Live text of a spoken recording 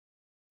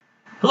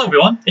Hello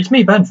everyone, it's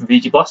me Ben from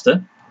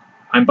Vgblaster.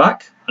 I'm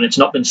back, and it's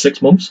not been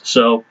 6 months,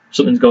 so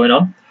something's going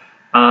on.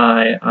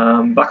 I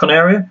am back on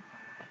area,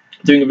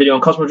 doing a video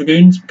on Cosmo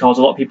Dragoons, because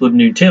a lot of people have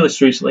new tier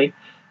lists recently,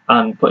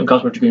 and putting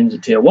Cosmo Dragoons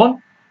at tier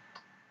 1,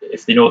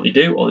 if they know what they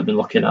do, or they've been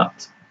looking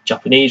at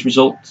Japanese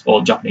results,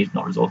 or Japanese,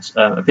 not results,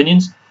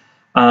 opinions.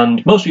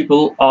 And most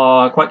people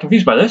are quite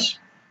confused by this,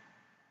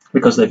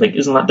 because they think,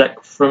 isn't that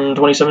deck from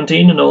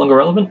 2017 and no longer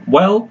relevant?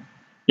 Well,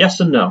 yes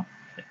and no.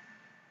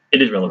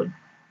 It is relevant.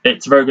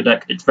 It's a very good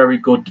deck. It's very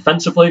good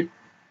defensively. It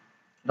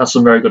has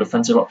some very good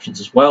offensive options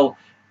as well,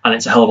 and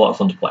it's a hell of a lot of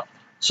fun to play.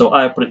 So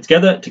I put it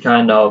together to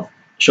kind of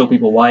show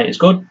people why it is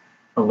good.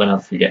 I'm going to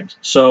have a few games.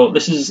 So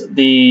this is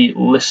the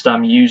list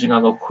I'm using.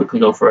 I'll quickly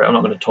go through it. I'm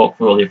not going to talk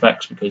through all the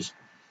effects because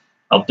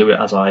I'll do it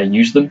as I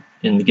use them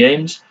in the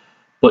games.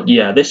 But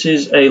yeah, this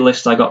is a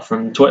list I got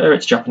from Twitter.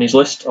 It's a Japanese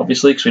list,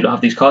 obviously, because we don't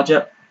have these cards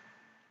yet.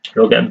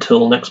 We'll get them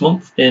till next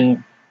month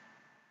in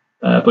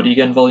Buddy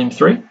Again Volume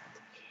 3.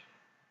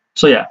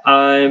 So yeah,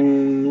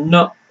 I'm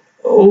not.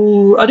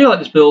 Oh, I do like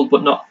this build,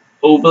 but not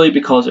overly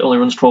because it only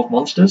runs 12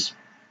 monsters.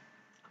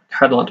 I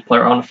kind of like to play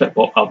around with it,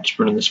 but I'll just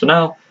run this for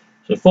now.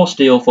 So 4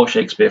 Steel, 4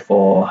 Shakespeare,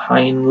 4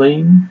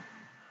 Heinlein,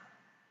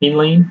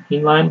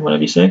 whatever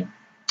you say.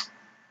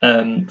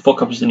 4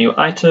 copies of the new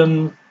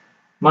item,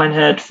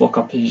 Minehead, 4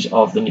 copies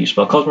of the new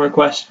spell Cosmo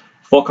Request,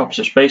 4 copies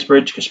of Space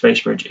Bridge, because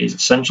Space Bridge is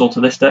essential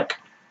to this deck.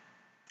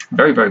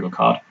 Very, very good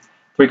card.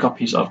 3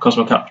 copies of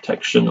Cosmo Cat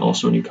Protection,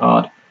 also a new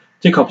card.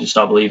 2 copies of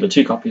Star Believer,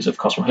 2 copies of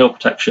Cosmo Hail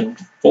Protection,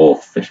 4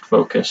 Fifth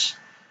Focus,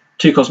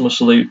 2 Cosmo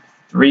Salute,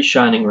 3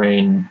 Shining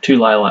Rain, 2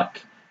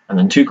 Lilac, and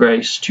then 2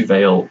 Grace, 2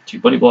 Veil,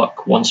 2 Buddy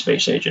Block, 1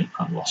 Space Agent,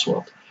 and Lost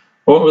World.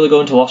 I won't really go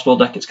into Lost World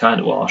deck, it's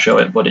kind of, well, I'll show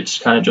it, but it's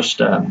kind of just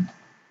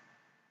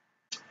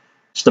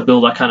it's the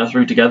build I kind of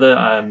threw together.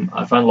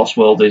 I find Lost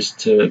World is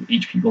to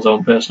each people's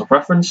own personal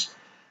preference.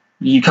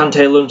 You can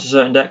tailor them to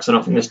certain decks. I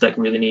don't think this deck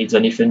really needs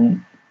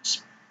anything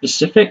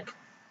specific,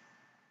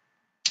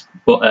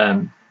 but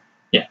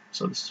yeah,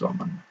 so this is what I'm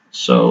on.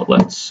 So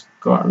let's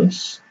go out of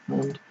this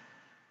and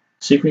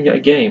see if we can get a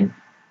game.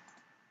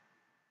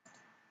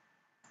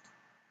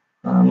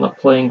 I'm not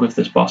playing with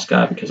this boss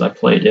guy because I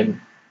played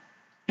him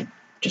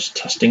just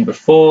testing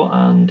before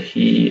and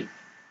he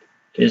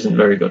isn't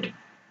very good.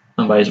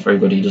 And by isn't very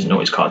good, he doesn't know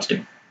what his cards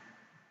do,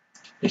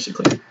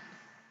 basically.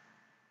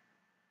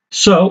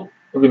 So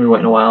we're going to be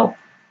waiting a while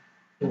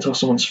until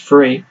someone's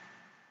free.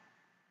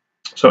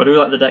 So I do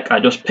like the deck. I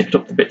just picked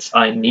up the bits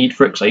I need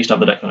for it because I used to have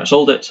the deck when I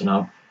sold it, so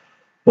now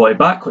bought it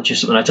back, which is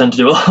something I tend to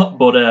do a lot.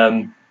 But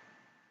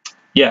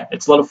yeah,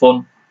 it's a lot of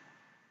fun.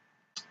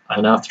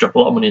 And I have to drop a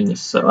lot of money in this.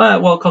 So,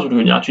 well, Cosmo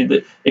Dragoons,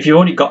 actually, if you've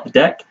already got the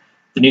deck,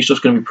 the new stuff's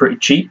going to be pretty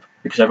cheap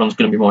because everyone's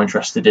going to be more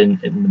interested in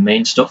the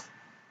main stuff.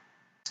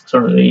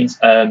 Some of these.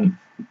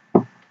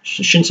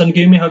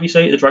 Shinsengumi, however you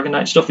say it, the Dragon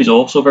Knight stuff is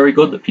also very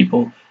good that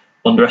people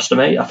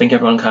underestimate. I think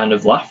everyone kind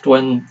of laughed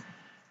when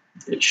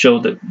it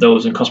showed that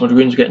those in Cosmo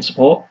Dragoons were getting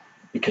support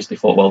because they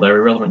thought, well, they're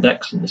irrelevant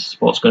decks and this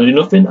support's going to do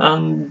nothing,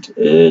 and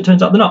it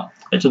turns out they're not.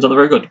 It turns out they're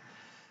very good.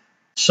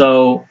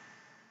 So,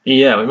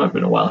 yeah, we might have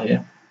been a while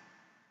here.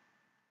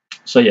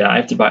 So yeah, I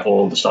have to buy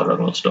all the Star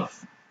Dragon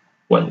stuff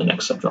when the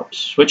next set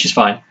drops, which is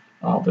fine.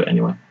 I'll do it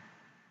anyway.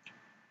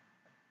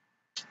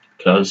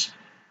 Because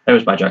I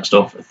always buy Jack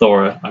stuff.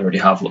 Thora I already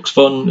have, looks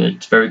fun,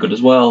 it's very good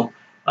as well.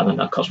 And then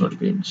now Cosmo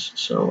Dragoons.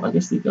 So I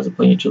guess these guys are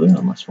playing each other,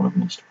 unless one of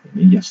them wants to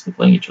play me. Yes, they're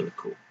playing each other,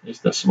 cool. Is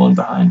there someone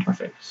behind my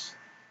face?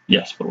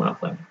 Yes, but we're not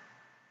playing.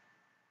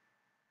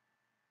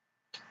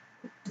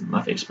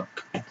 My face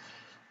back.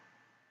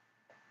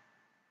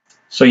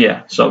 So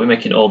yeah, so I'll be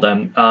making all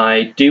them.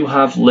 I do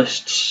have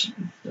lists.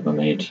 Have I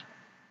made?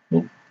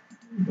 Oh,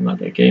 we might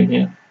get a game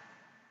here.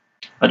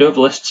 I do have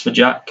lists for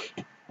Jack.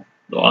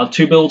 There are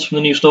 2 builds from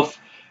the new stuff.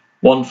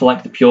 One for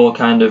like the pure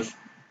kind of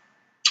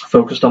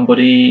focused on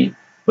Buddy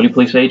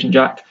Police Agent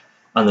Jack,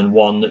 and then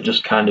one that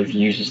just kind of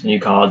uses the new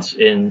cards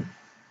in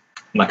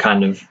my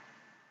kind of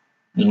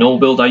the normal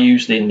build I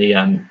used in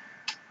the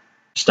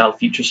Style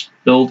Futures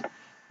build,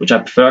 which I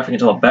prefer. I think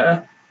it's a lot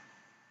better.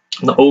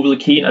 I'm not overly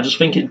keen. I just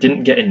think it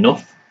didn't get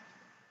enough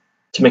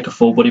to make a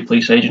full Buddy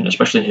Police Agent,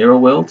 especially in Hero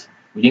World.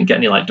 We didn't get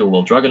any like dual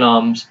world Dragon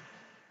Arms.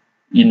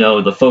 You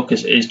know, the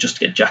focus is just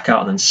to get Jack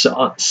out and then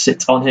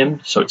sit on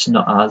him, so it's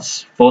not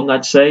as fun,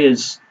 I'd say,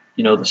 as,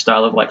 you know, the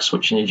style of like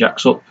switching your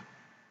Jacks up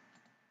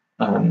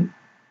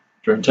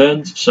during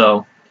turns.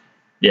 So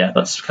yeah,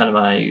 that's kind of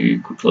my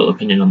quick little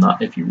opinion on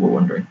that, if you were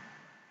wondering.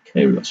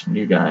 Okay, we've got some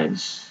new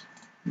guys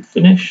who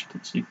finished.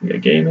 Let's see if we can get a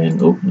game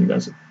in. Oh, new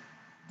guys.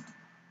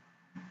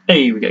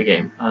 Hey, we get a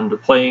game, and we're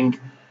playing.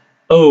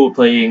 Oh, we're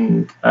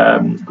playing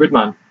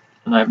Gridman,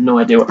 and I have no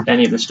idea what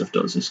any of this stuff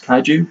does. Is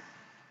Kaiju?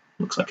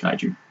 Looks like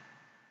Kaiju.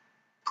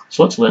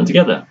 So let's learn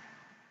together.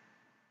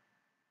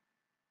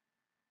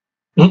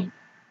 Is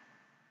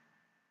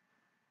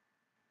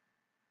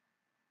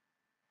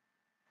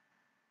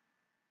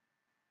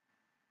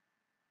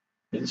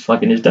this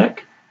flagging his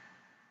deck?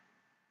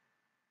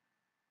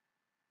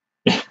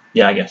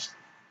 Yeah, I guess.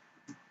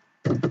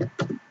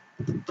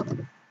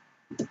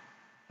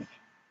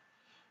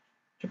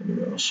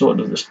 So what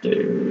does this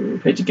do?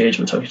 Pay to gauge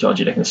for the type of charge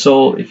you deck in the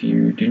soul if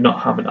you do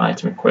not have an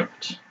item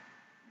equipped.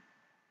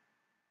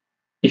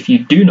 If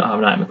you do not have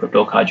an item equipped,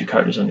 all kaiju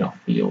characters on your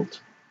field.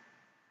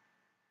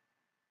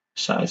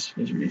 Size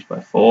is reduced by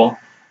 4.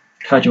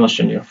 Kaiju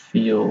monster on your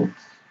field.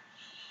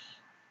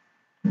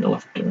 On the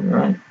left and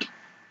right.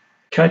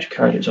 Kaiju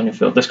characters on your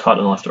field. This card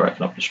on the left or right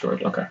cannot be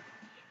destroyed. Okay.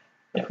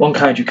 Yeah, one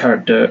kaiju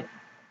character.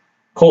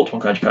 Call to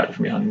one kaiju character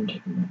from your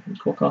hand.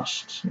 Core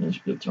costs.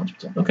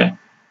 Okay.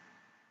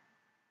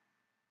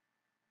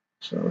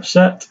 So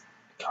set.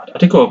 God, I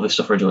did go over this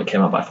stuff originally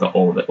came out, but I forgot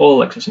all of it. All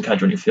Lexus and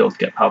kaiju on your field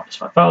get power plus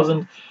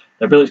 5,000.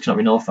 Their abilities cannot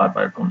be nullified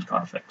by your opponent's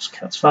card effects.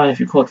 That's fine. If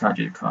you call a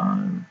kaiju,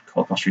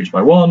 call cost reduced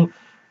by 1.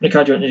 When a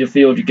kaiju enters your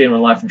field, you gain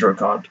 1 life and draw a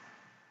card.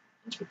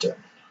 That's your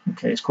turn.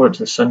 Okay, it's called it to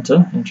the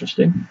center.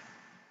 Interesting.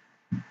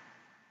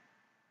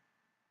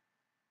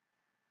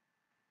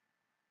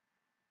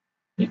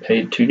 You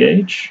paid 2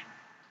 gauge.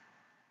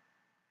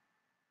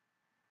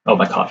 Oh,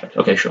 by card effect.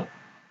 Okay, sure.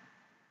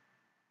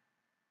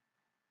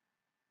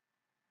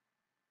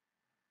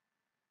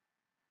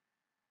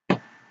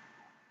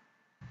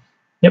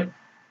 Yep.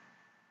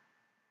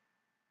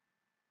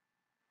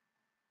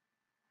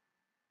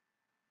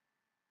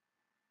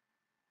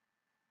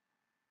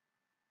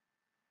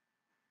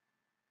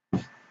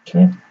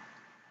 Okay.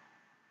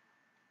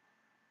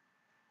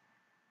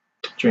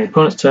 During your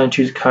opponent's turn,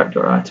 choose a character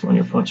or item on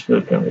your opponent's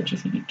field. Apparently,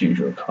 if you do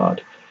draw a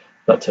card,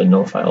 that turn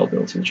nullify all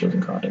abilities of the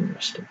chosen card and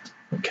rest it.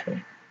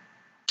 Okay.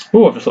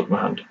 Oh, I've just looked at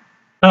my hand.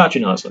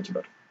 Actually, no, that's not too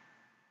bad.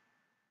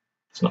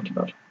 It's not too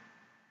bad.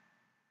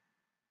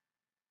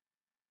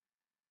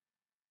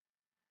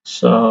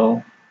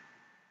 So,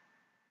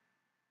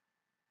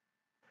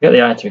 get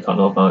the item, you can't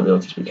nullify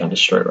abilities, but you can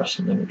destroy rest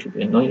of them, which would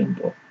be annoying,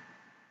 but.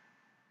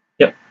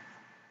 Yep.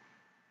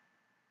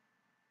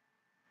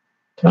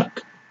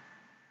 Attack.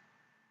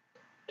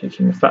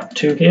 Taking a fat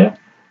 2 here,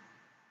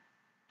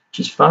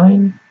 which is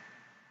fine.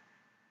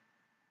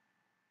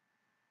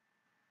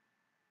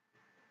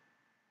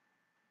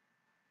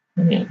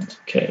 And,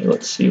 okay,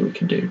 let's see what we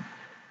can do.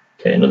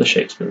 Okay, another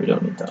Shakespeare, we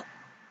don't need that.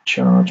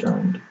 Charge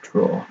and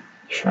draw.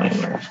 Shine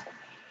Ray.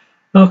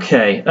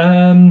 Okay,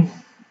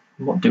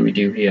 what do we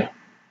do here?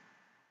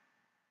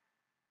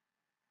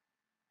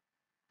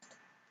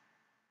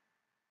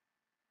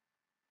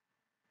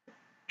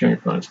 During your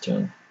opponent's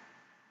turn.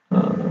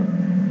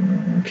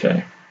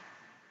 Okay.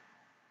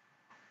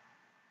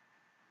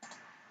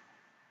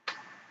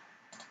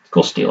 Let's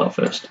go Steel out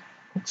first.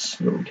 Let's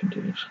see what we can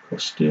do. Let's go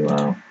Steel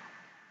out.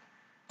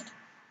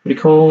 Pretty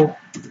cool.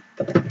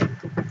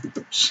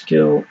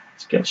 Skill.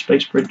 Let's get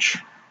Space Bridge.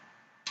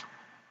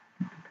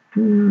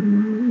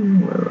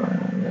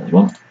 There's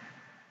one.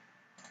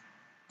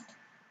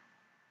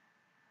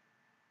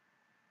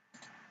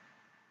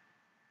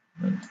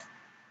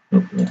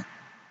 Oh, yeah.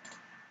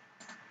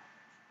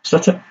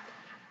 Set it.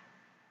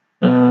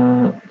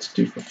 Let's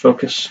do for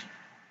focus.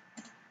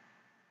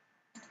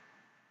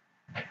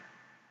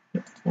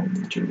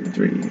 1, 2,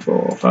 3,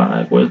 4,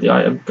 5. Where's the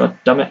item? God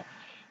damn it.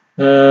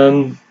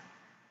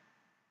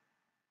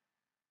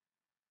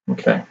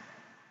 Okay.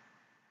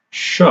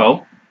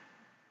 So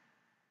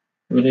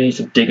we're going to need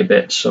to dig a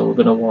bit. So we're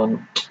going to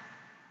want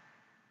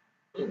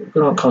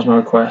Cosmo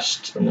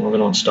Request, and then we're going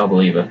to want Star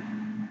Believer.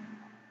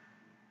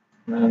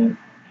 And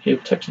here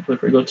technically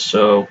pretty good.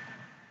 So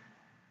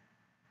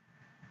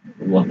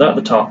we want that at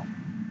the top,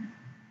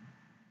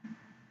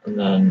 and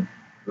then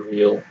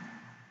reveal.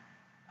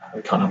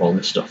 We can't have all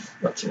this stuff.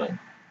 That's annoying.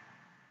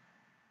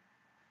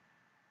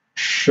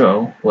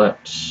 So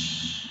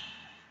let's.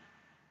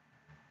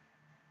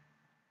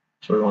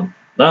 So we want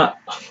that.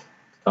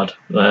 God,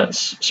 that's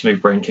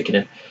smooth brain kicking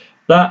in.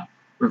 That,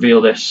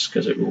 reveal this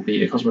because it will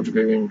be a Cosmo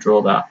Dragoon,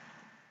 draw that,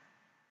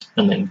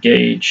 and then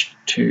gauge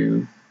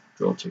 2,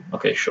 draw 2.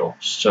 Okay, sure.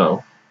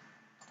 So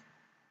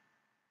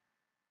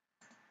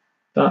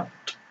that,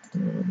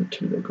 the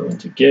 2 that go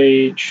into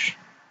gauge.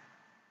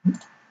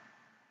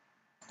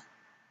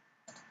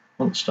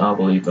 One Star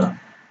Believer,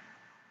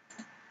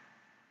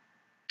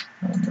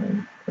 and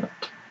then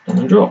that, and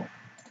then draw.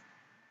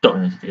 Don't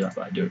really need to do that,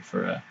 but I do it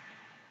for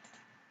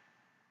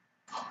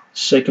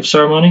sake of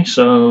ceremony.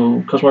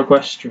 So Cosmo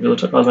Request, reveal the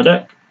top card of my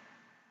deck.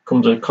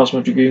 Comes a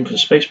Cosmo Dragoon because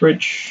of Space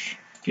Bridge.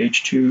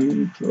 Gauge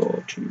 2,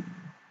 draw 2.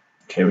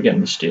 Okay, we're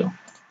getting the steal.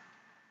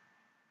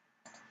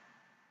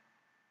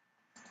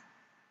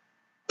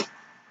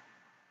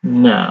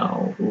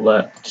 Now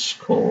let's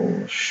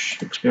call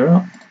Shakespeare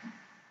out.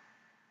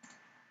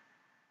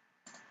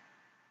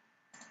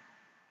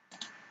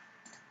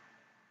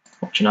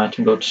 Watch an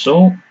item go to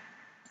soul.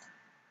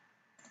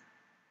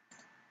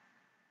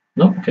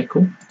 No, okay,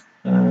 cool.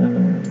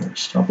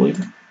 Star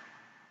Believer.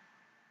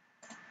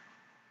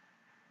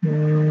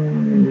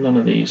 None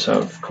of these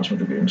have Cosmo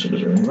Dragoon, so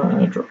does it really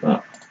matter? Drop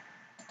that.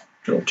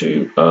 Draw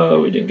 2.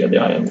 Oh, we didn't get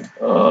the item.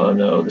 Oh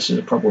no, this is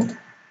a problem.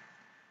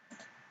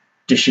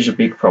 This is a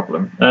big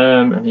problem.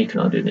 And he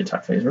can only do the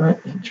attack phase, right?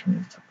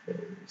 Attack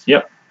phase.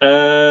 Yep.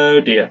 Oh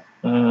dear.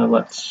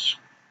 Let's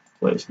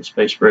place the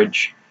Space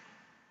Bridge.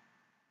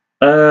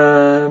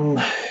 Okay.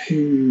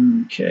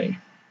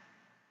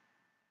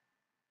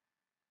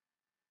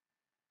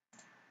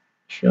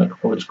 Sure, I could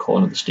probably just call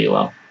another steel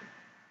out.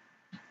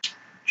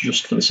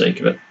 Just for the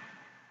sake of it.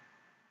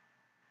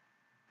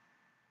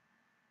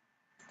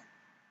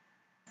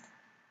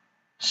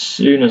 As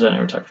soon as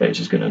enter attack phase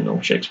is going to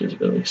null Shakespeare's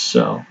ability,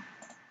 so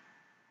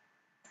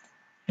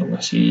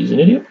unless he's an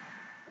idiot.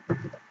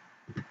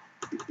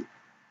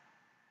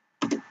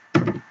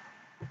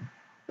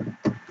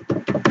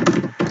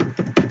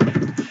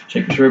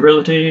 Shakespeare's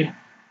ability.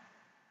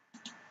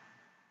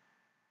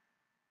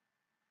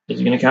 Is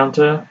he going to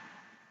counter?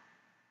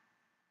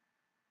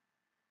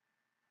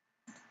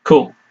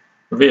 Cool.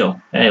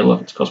 Reveal. Hey,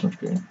 look, it's Cosmo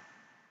Dragoon.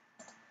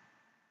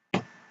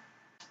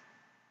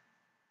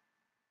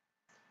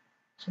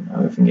 So now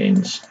everything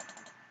gains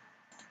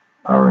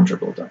power and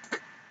dribble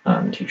deck.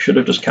 And he should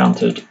have just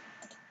countered,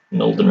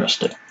 nulled and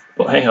rested.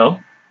 But hey ho.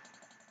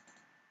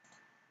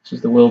 This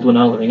is the world we're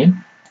now living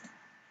in.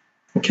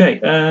 Okay,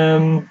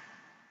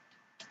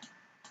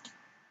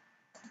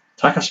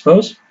 attack, I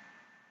suppose.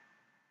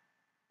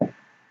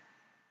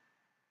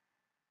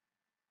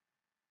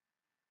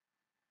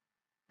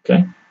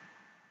 Okay.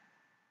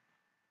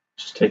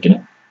 Just taking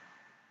it.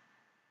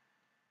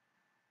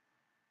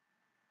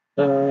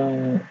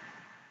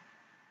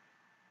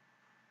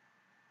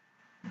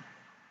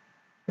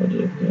 What do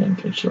you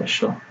engage the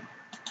shot?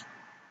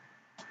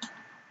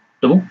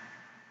 Double.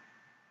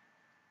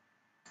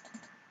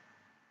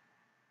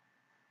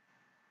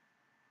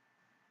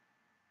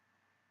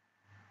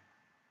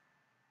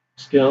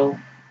 Skill.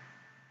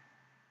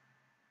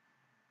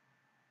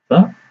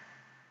 That.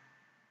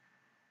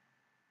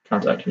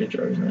 Can't activate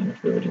Joe's name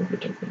if we already have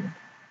it taken.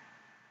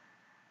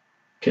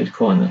 Okay, let's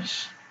call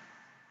this.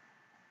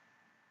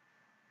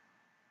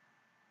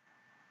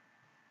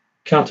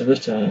 Counter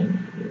this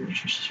turn,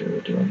 reduce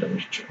 0 to 1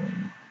 damage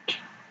trained.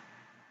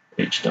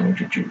 H damage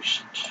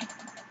reduced.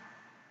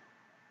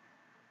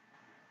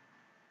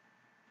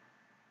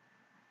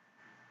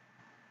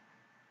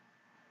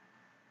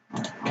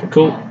 Okay,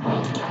 cool.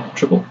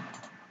 Triple.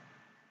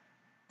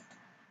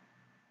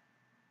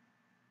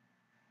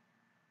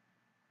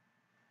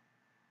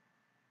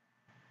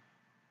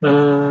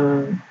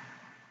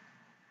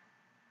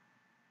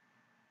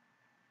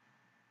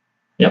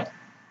 Yep.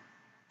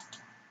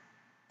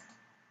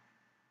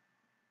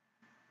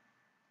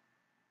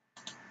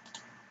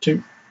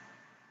 Two.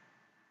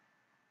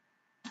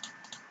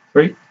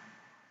 3.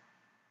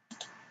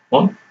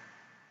 1.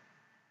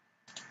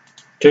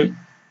 2.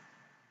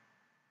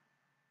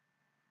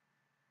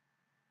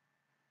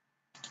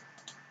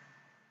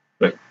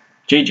 Wait.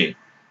 GG.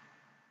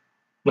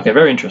 Okay,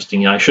 very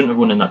interesting. Yeah, I shouldn't have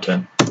won in that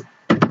turn.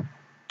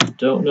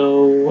 Don't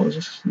know what was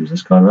this. Was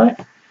this card right?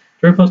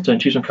 During opponent's turn,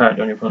 choose one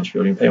character on your opponent's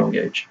field and pay 1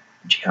 gauge,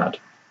 which he had.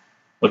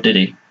 Or did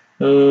he?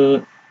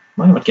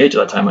 Might have had gauge at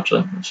that time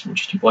actually. That's an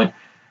interesting point.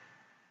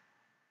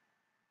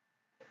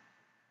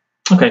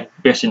 Okay,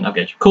 BS didn't have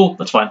gauge. Cool,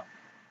 that's fine.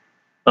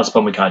 That's the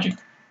problem with Kaiju.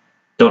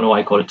 Don't know why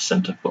he called it to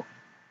center, but I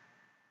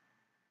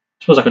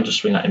suppose I could just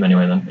swing at him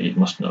anyway then. He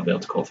must not be able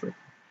to call through.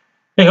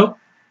 There you go.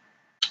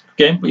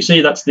 Okay, but you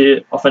see that's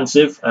the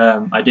offensive.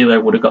 Ideally I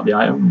would have got the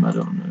item. I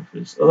don't know if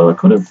it's, although I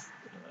could have.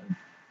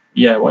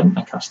 Yeah, why didn't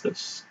I cast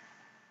this?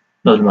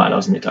 No, never mind, I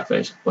was in the attack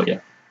phase, but yeah.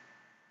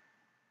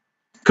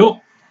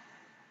 Cool.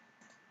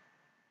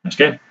 Nice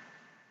game.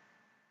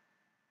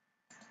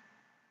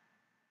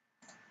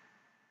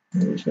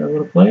 Which guy I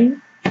want to play?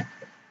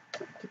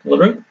 Take a look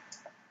route.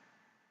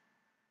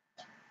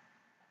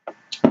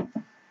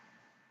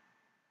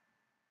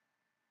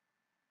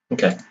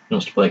 Okay, he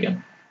wants to play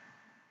again.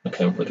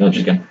 Okay, we'll play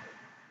Kaiju again.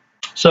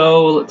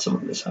 So let's have a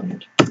look at this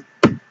hand.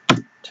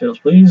 Tails,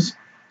 please.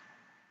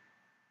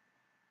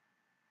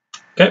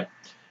 Okay.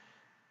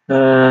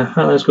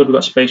 Highlight's good. We've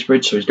got Space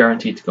Bridge, so he's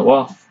guaranteed to go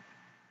off.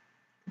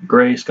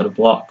 Grace, got a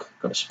block,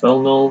 got a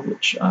spell null,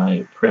 which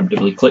I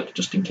preemptively click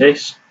just in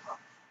case.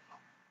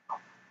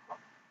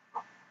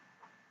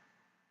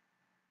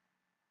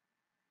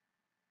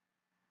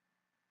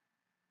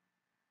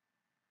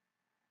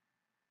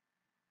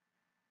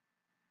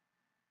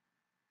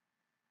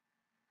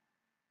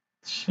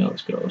 Let's see how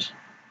this goes.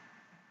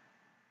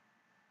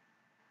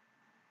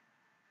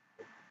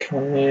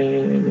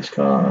 Okay, this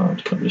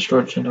card can be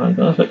destroyed to nine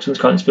effects. So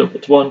this card is built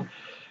up to 1.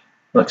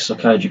 Flex a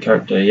Kaiju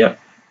character, yep.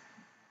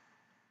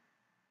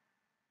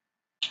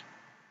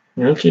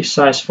 Relatively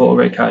size 4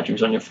 red Kaiju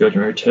is on your field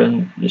and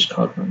return this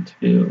card from the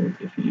field.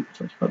 If you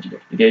protect cards, you go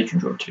to the gauge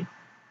and draw 2.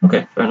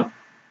 Okay, fair enough.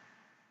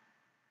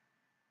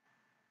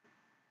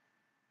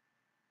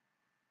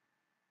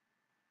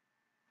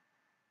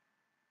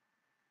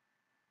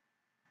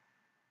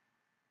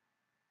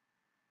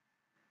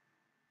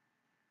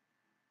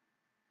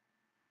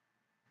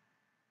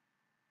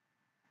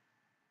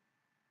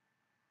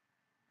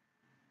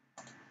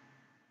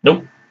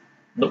 Nope.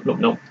 Nope, nope,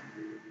 nope.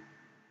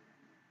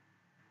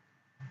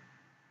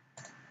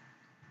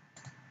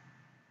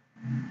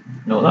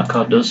 No, that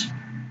card does.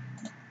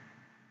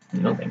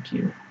 No, thank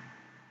you.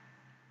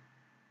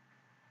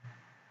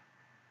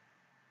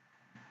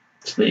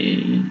 It's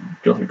the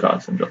draw 3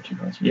 cards and drop 2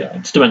 cards. Yeah,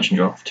 it's dimension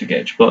draw for 2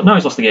 gauge. But now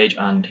he's lost the gauge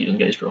and he doesn't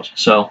get his draws.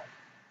 So,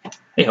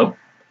 hey ho.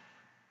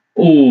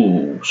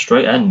 Ooh,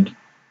 straight end.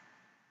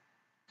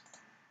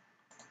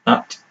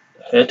 That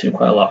hurt him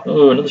quite a lot.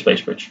 Oh, another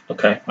space bridge.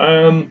 Okay.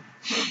 Do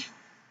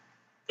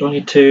I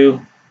need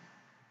to?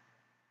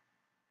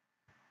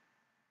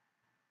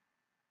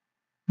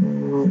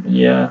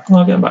 Yeah, well,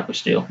 I'll get him back with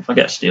steel. If I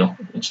get steel,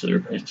 instead of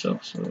replace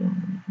itself. So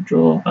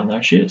draw, and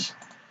there she is.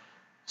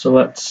 So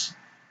let's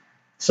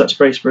set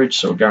space bridge,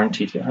 so we're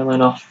guaranteed to get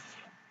Highline off.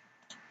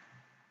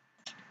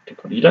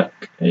 Take out your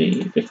deck. Hey,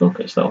 if they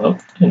focus, that'll help.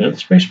 Another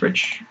space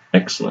bridge.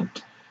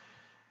 Excellent.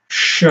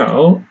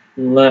 So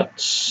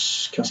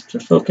let's cast to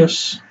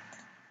focus.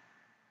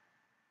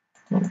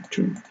 1,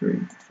 2, 3,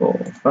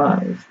 4,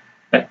 5.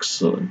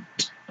 Excellent.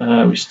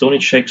 We still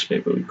need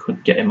Shakespeare, but we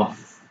could get him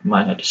off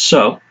my head.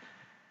 So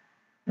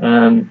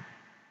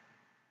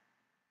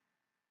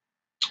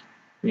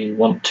we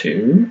want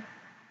to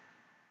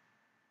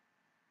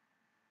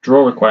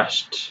draw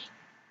request,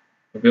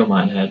 reveal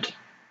Minehead,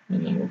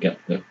 and then we'll get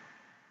the.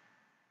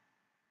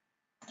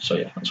 So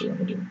yeah, that's what we're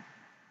going to do.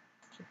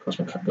 So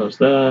Cosmo Cat goes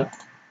there.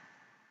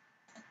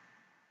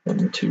 Then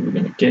the 2 we're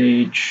going to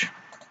gauge.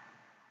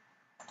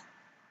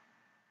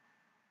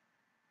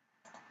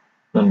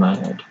 Then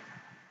Minehead.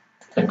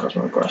 Then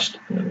Cosmo request,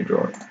 and then we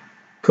draw it.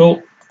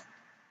 Cool.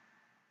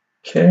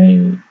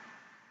 Okay.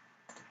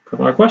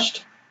 Cosmo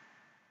request.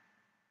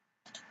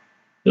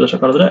 The other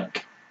check out of the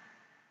deck.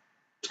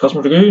 It's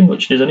Cosmo Dragoon,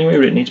 which it is anyway,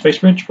 we didn't need Space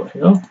Bridge, but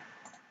here we go. And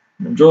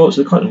then draw,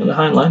 so quite another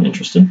Highline,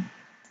 interesting.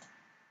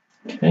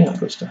 Okay, that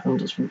goes to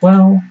hand as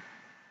well.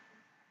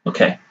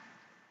 Okay.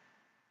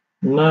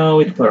 Now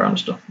we can play around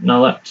with stuff.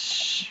 Now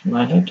let's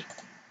Minehead.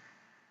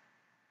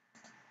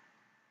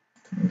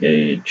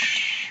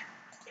 Engage.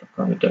 Drop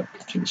down the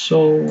deck to the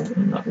soul,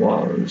 and that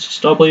was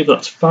Starbleave,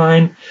 that's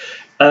fine.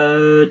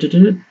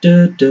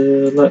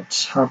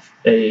 Let's have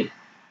a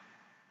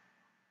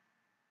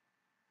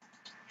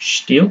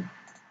steel.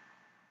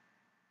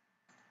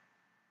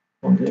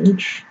 One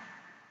gauge.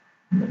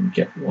 And then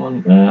get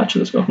one.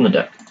 Actually, let's go from the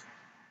deck.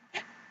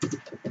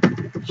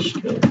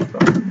 Steel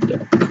from the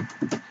deck.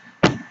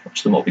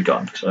 Watch them all be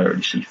gone because I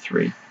already see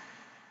 3.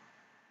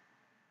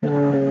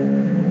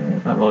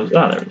 There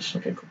it is.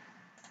 Okay, cool.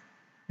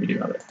 We do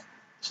have it.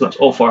 So that's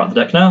all 4 out of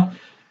the deck now.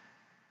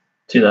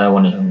 2 there,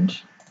 1 in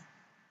hand.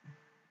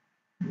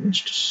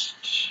 Let's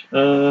just we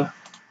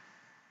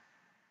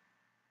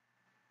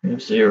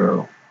have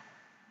 0.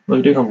 Well,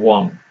 we do have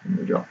 1 in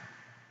the drop.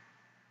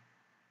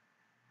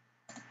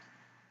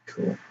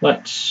 Cool.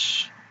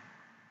 Let's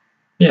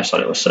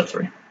let's set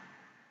 3.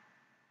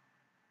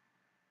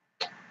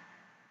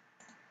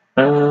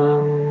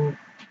 I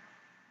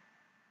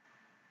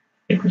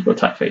think we've got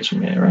attack phase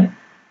from here, right?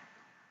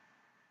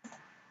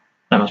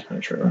 That must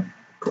penetrate, right?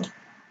 Cool.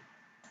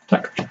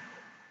 Attack.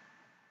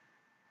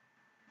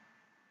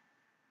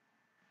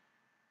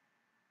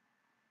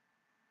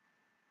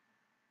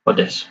 What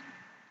this?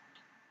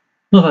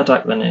 Another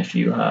attack then if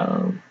you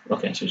have.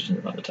 Okay, so it's just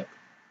another attack.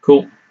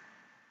 Cool.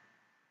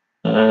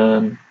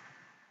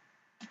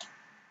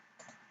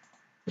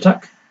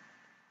 Attack.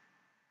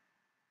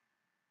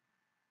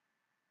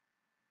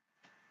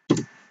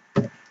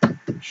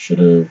 Should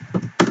have.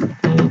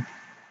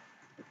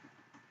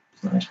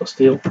 Nice for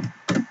steel.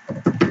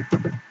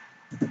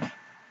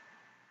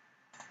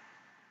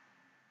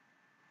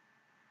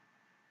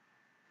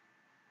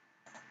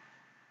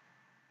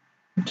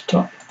 To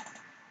top.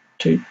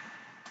 2.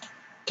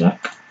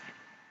 Attack.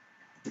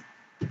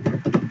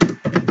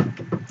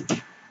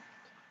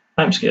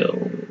 Time skill.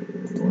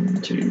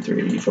 1, 2,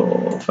 3,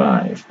 4,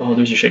 5. Oh,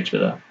 there's your Shakespeare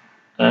there.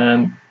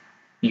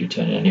 You can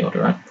turn in any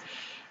order, right?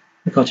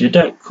 Record to your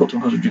deck, cut to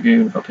Cosmo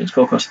Dragoon, copy its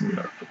core cost, and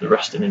put the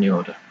rest in any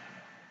order.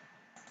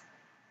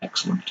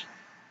 Excellent.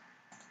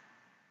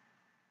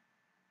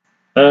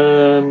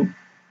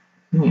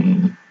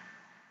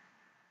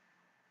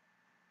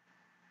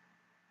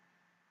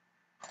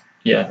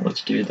 Yeah,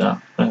 let's do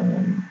that.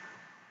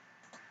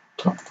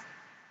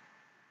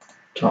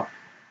 Top,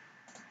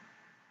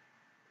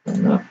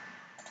 and that.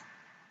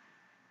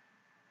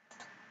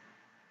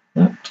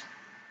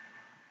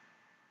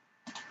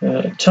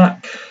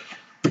 Attack,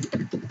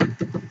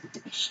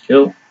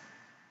 skill,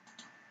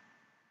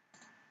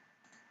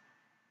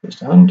 goes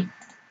to hand,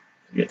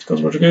 get to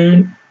Cosmo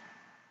Dragoon,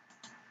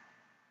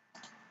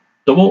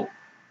 double,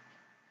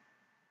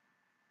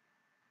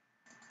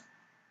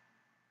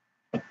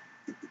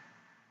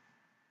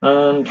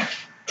 and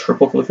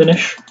triple for the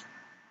finish.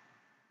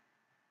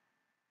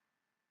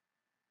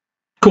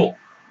 Cool.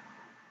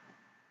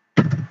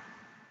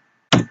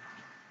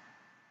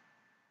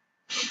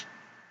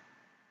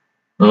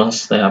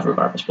 Unless they have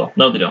revival spell.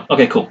 No, they don't.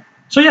 Okay, cool.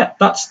 So yeah,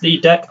 that's the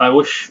deck. I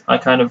wish I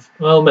kind of,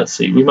 well, let's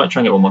see. We might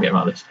try and get one more game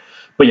out of this.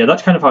 But yeah,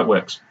 that's kind of how it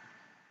works.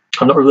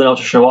 I'm not really able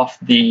to show off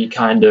the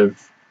kind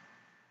of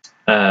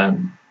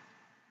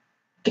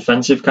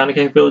defensive kind of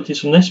capabilities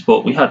from this,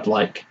 but we had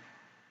like,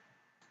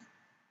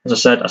 as I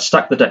said, I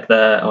stacked the deck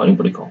there. Oh,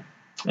 anybody call?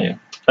 Yeah.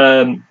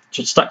 So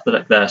stack the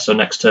deck there. So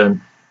next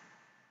turn,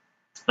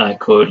 I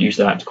could use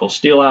the item to call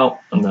Steel out,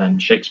 and then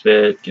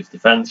Shakespeare gives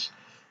defense.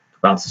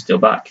 Bounce the steel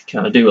back,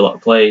 kind of do a lot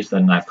of plays.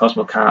 Then I have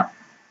Cosmo Cat,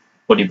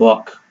 buddy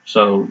block,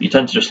 so you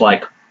tend to just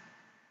like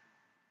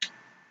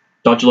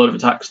dodge a load of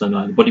attacks, then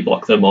either buddy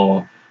block them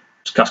or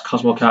just cast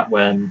Cosmo Cat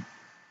when,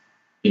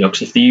 you know,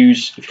 because if you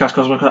cast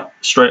Cosmo Cat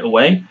straight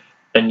away,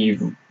 then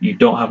you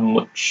don't have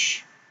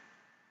much,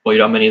 or you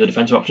don't have many other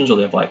defensive options, or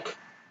they have like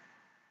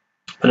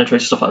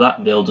penetrate stuff like that,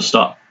 and they'll just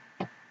start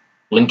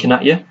blinking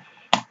at you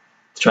to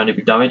try and do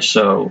big damage.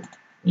 So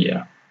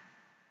yeah,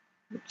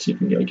 let's see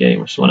if we can get a game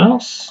with someone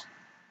else.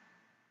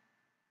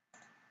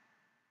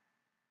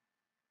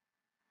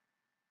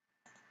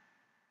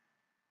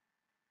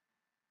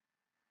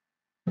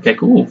 Okay,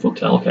 cool,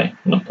 Folktale. Okay,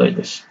 I've not played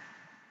this.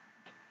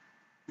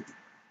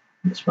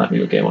 This might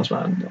be a game. What's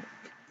my hand?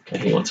 Okay,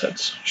 he wants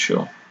heads.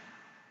 Sure.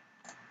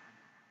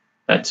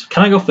 Heads.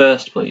 Can I go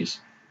first,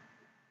 please?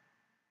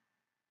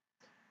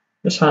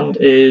 This hand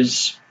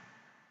is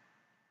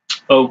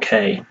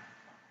okay.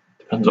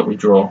 Depends what we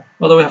draw.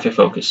 Although we have to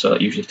focus, so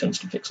that usually tends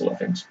to fix a lot of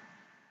things.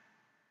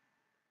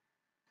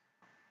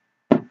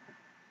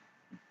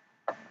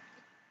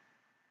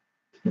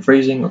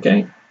 Freezing,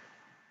 okay.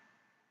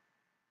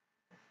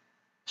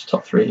 It's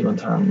top 3 on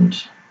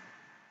hand.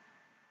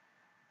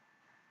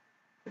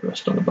 The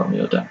rest on the bottom of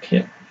your deck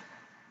here.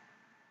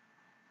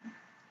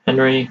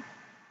 Henry.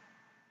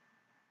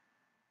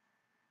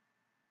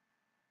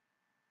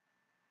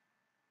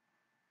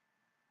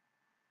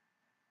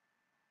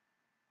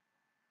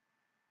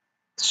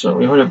 So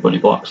we already have buddy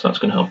blocks, so that's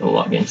going to help a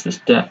lot against this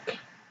deck.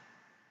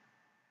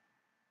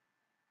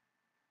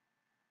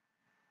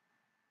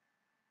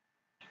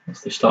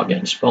 Once they start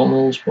getting spell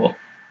nulls, but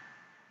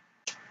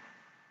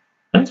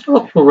I think a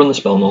lot of people run the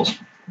spell nulls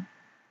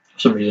for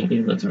some reason,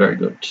 even though it's very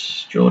good.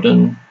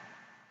 Jordan.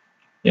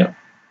 Yep.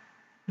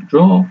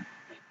 Draw.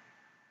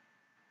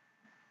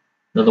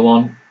 Another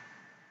one.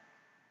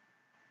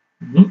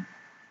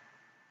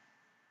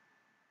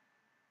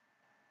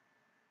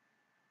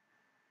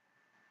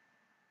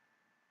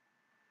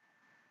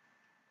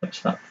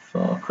 That's that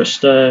for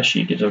Krista.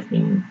 She gives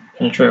everything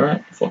penetrate,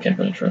 right? 4K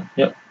penetrate.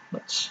 Yep,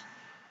 that's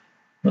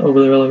not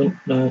overly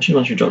relevant. She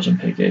wants your drops on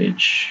pay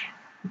gauge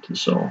to the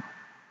soul.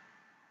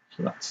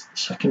 So that's the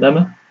second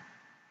Emma.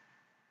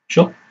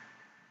 Sure.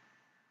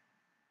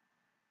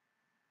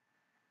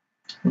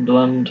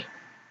 Wonderland.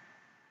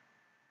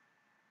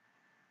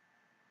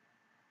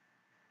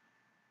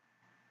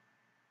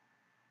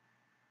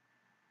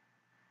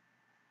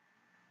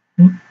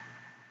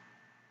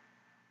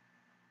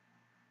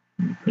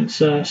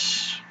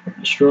 Princess.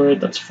 Destroyed,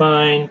 that's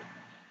fine.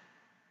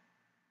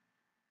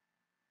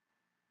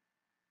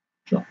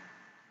 Sure.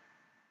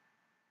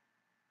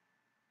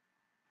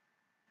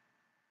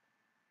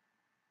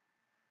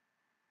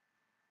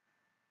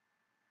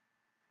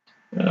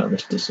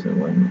 This doesn't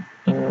win.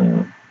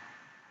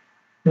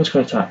 Most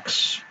kind of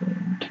attacks.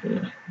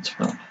 And, it's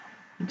fine.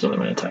 It's only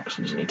when attacks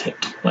doesn't need to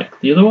hit like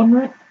the other one,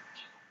 right?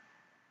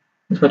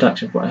 It's got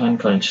attacks with right hand,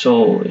 card into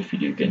soul. If you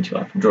do gain 2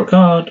 life and draw a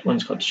card, when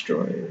it's card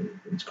destroy,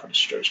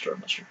 destroy,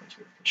 unless you're going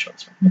to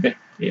shots. Okay,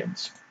 yeah.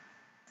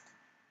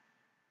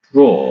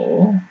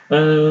 Draw.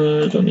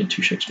 Don't need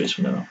 2 Shakespeares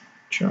for now.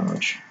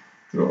 Charge.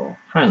 Draw.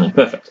 Highland.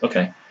 Perfect.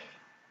 Okay.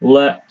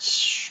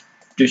 Let's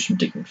do some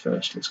digging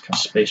first. Let's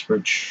cast Space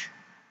Bridge.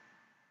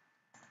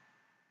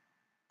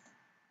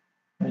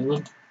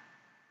 Highland.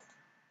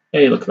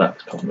 Hey, look at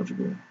that. Cosmo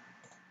Dragoon.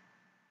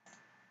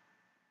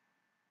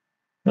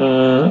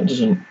 That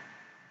doesn't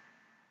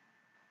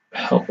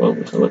help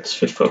over, so let's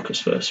fit focus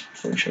first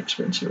before we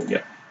Shakespeare and see what we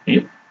get.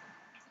 Yep.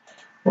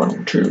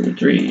 1, 2,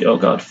 3, oh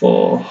god,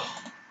 4.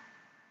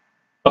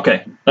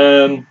 Okay,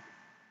 well,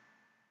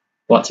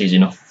 that's easy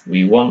enough.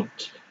 We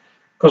want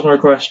Cosmo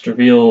Request,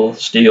 Reveal,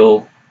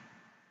 Steal,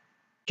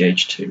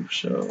 Gauge 2,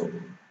 so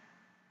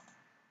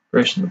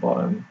Grace in the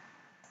bottom,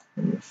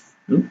 and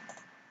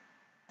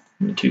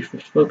the 2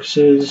 fit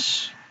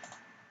focuses,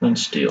 then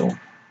Steal,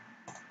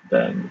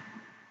 then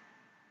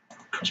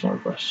Cosmo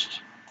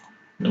Request,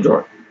 and draw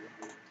it.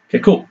 Okay,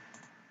 cool.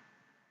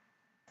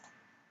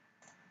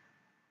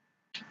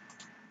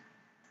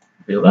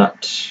 Reveal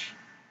that.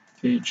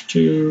 Gauge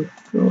 2,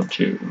 draw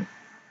 2.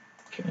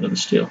 Okay, another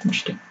Steal.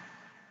 Interesting.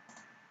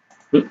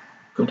 Oop,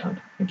 good hand.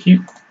 Thank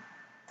you.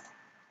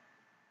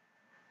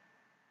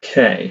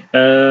 Okay,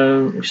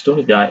 we still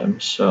need the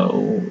items, so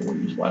we'll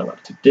use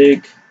Lilac to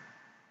dig.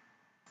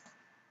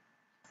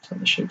 Is that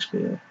the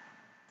Shakespeare?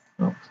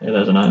 Oh, yeah,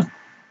 there's an item.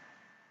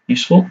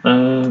 Useful.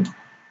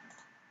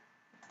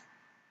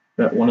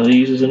 Bet one of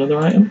these is another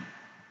item.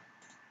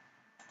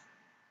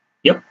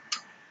 Yep,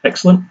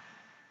 excellent.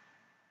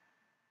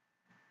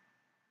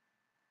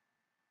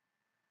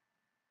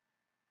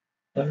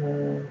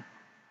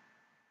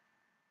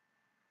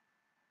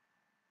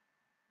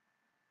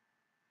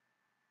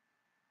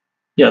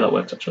 Yeah, that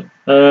works actually.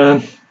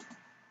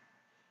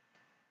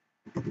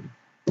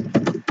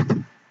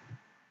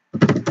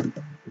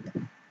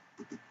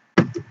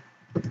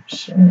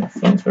 So,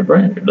 thanks for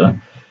brain good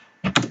there.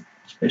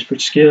 Space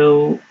Bridge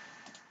skill.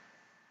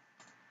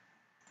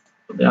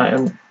 Put the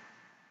item at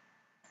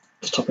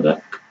the top of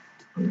deck.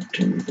 1,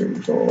 2, 3,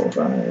 4,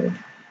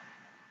 5.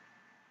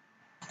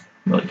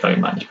 Well, you can't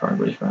minus Card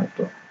Buddyfight,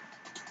 but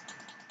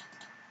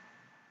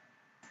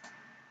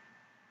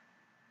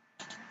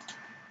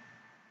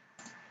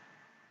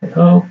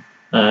ho.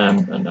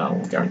 And now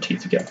we're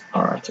guaranteed to get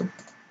our item.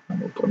 And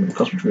we'll put him in the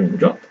Cosmo Dragoon in the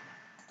drop.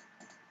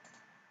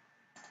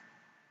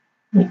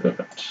 Oh,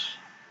 perfect.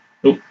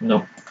 Oh,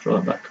 no, draw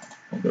that back.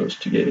 That goes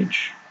to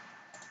gauge.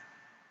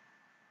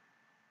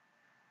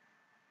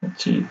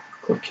 Let's see,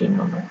 click in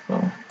on that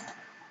file.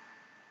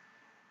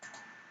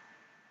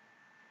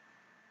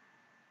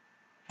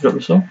 Drop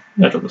this off?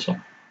 Yeah, drop this off.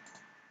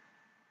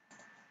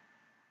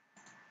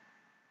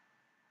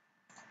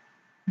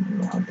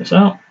 We'll have this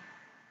out.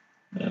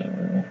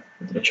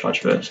 Did I charge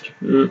first?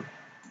 Ooh.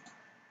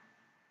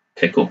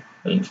 Okay, cool.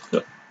 I didn't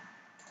forget.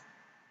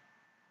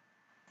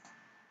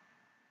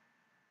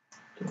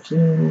 Goes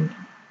in,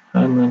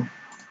 and then.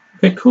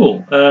 Okay,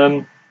 cool.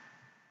 We're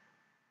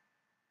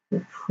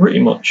pretty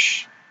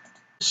much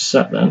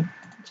set then.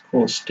 Let's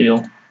call it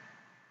steel.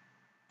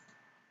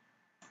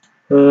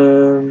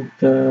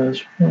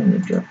 There's one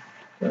drop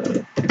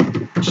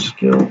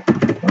skill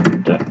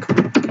on deck.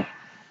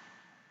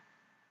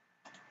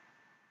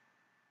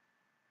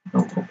 No,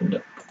 open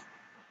deck.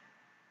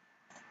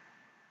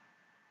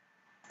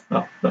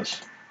 Oh,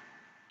 that's.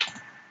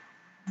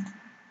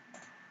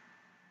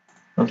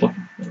 I was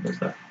looking. There's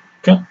that.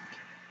 Okay.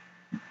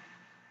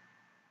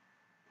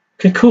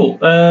 Okay, cool.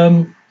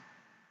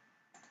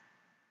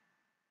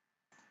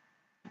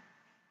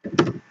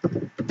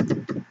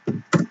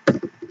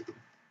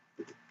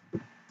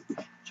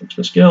 Switch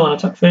the skill and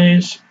attack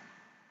phase.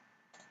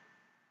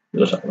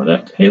 We'll attack my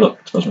deck. Hey, look,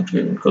 it's Cosmo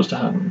Dragoon. Goes to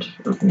hand.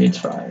 Everything needs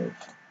 5.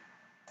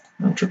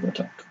 And triple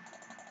attack.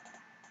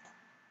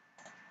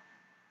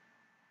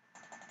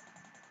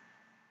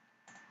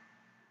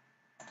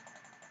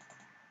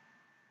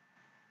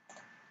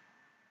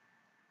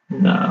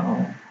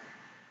 Now,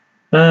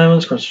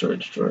 let's go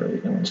destroy,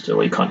 and then still,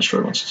 well, you can't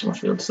destroy once it's on my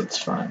field, so that's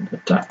fine.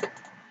 Attack.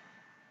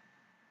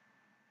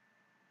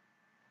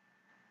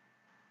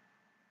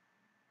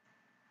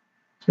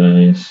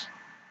 Nice.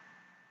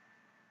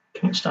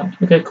 Can't stand.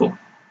 Okay, cool.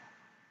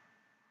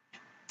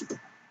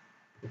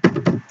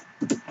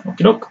 Okie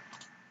doke.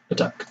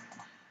 Attack.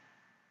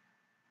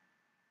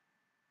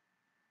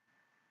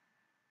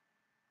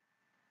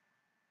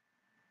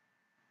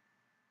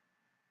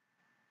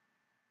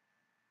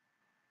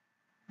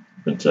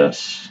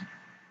 Princess.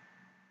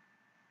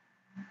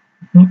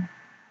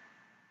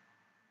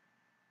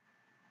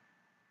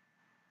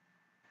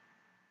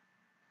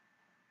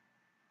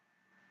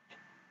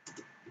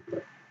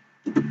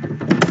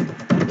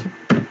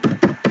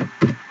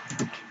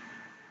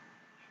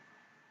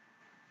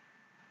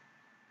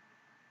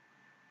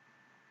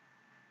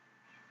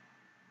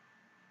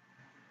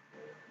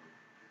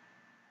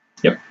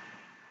 Yep.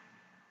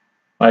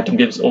 Item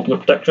gives ultimate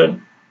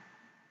protection.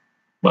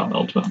 Well, not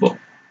ultimate, but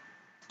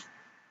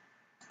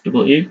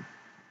double E.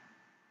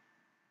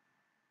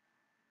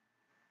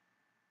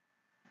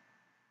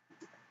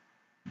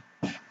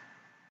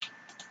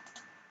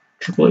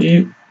 Triple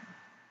E.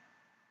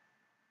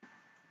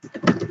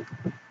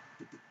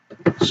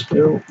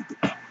 Skill.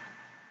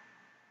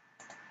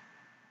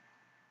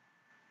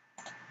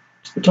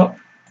 To the top.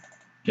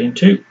 Gain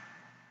 2.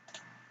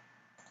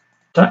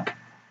 Attack.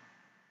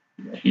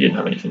 Yeah, he didn't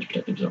have anything to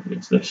protect himself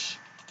against this.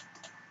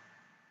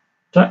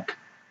 Attack.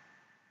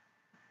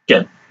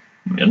 Again.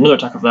 We had another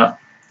attack of that.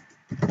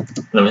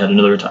 And then we had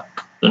another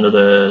attack.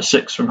 Another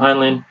 6 from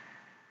Heinlein.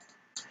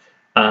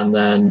 And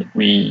then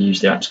we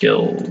use the act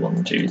skill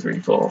 1, 2, 3,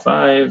 4,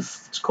 5.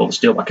 Let's call the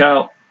steel back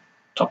out.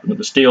 Top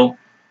another steel.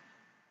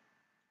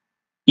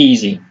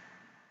 Easy.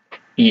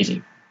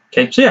 Easy.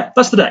 Okay, so yeah,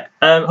 that's the deck.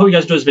 Hope you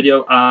guys enjoyed this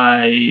video.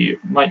 I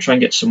might try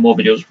and get some more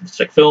videos with this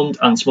deck filmed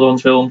and some other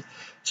ones filmed.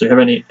 So if you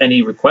have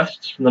any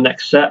requests from the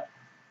next set,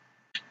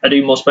 I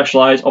do more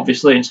specialised,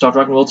 obviously, in Star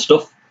Dragon World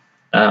stuff.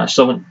 I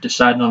still haven't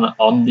decided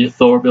on the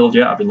Thor build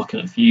yet. I've been looking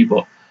at a few,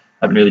 but I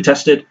haven't really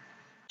tested.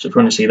 So if you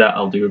want to see that,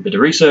 I'll do a bit of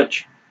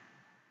research.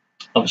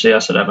 Obviously, I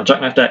said I have my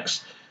Jackknife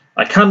decks.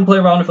 I can play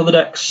around with other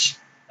decks,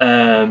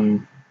 but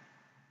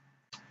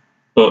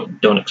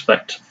don't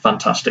expect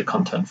fantastic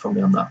content from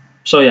me on that.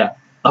 So yeah,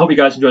 I hope you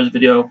guys enjoyed this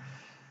video.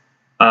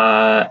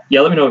 Yeah,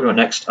 let me know what you want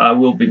next. I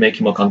will be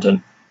making more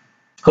content.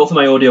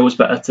 Hopefully my audio was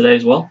better today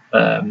as well.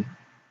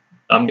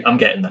 I'm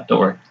getting there, don't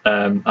worry.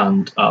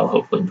 And I'll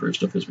hopefully improve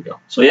stuff as we go.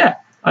 So yeah,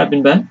 I've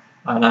been Ben,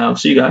 and I'll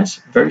see you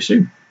guys very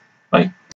soon. Bye.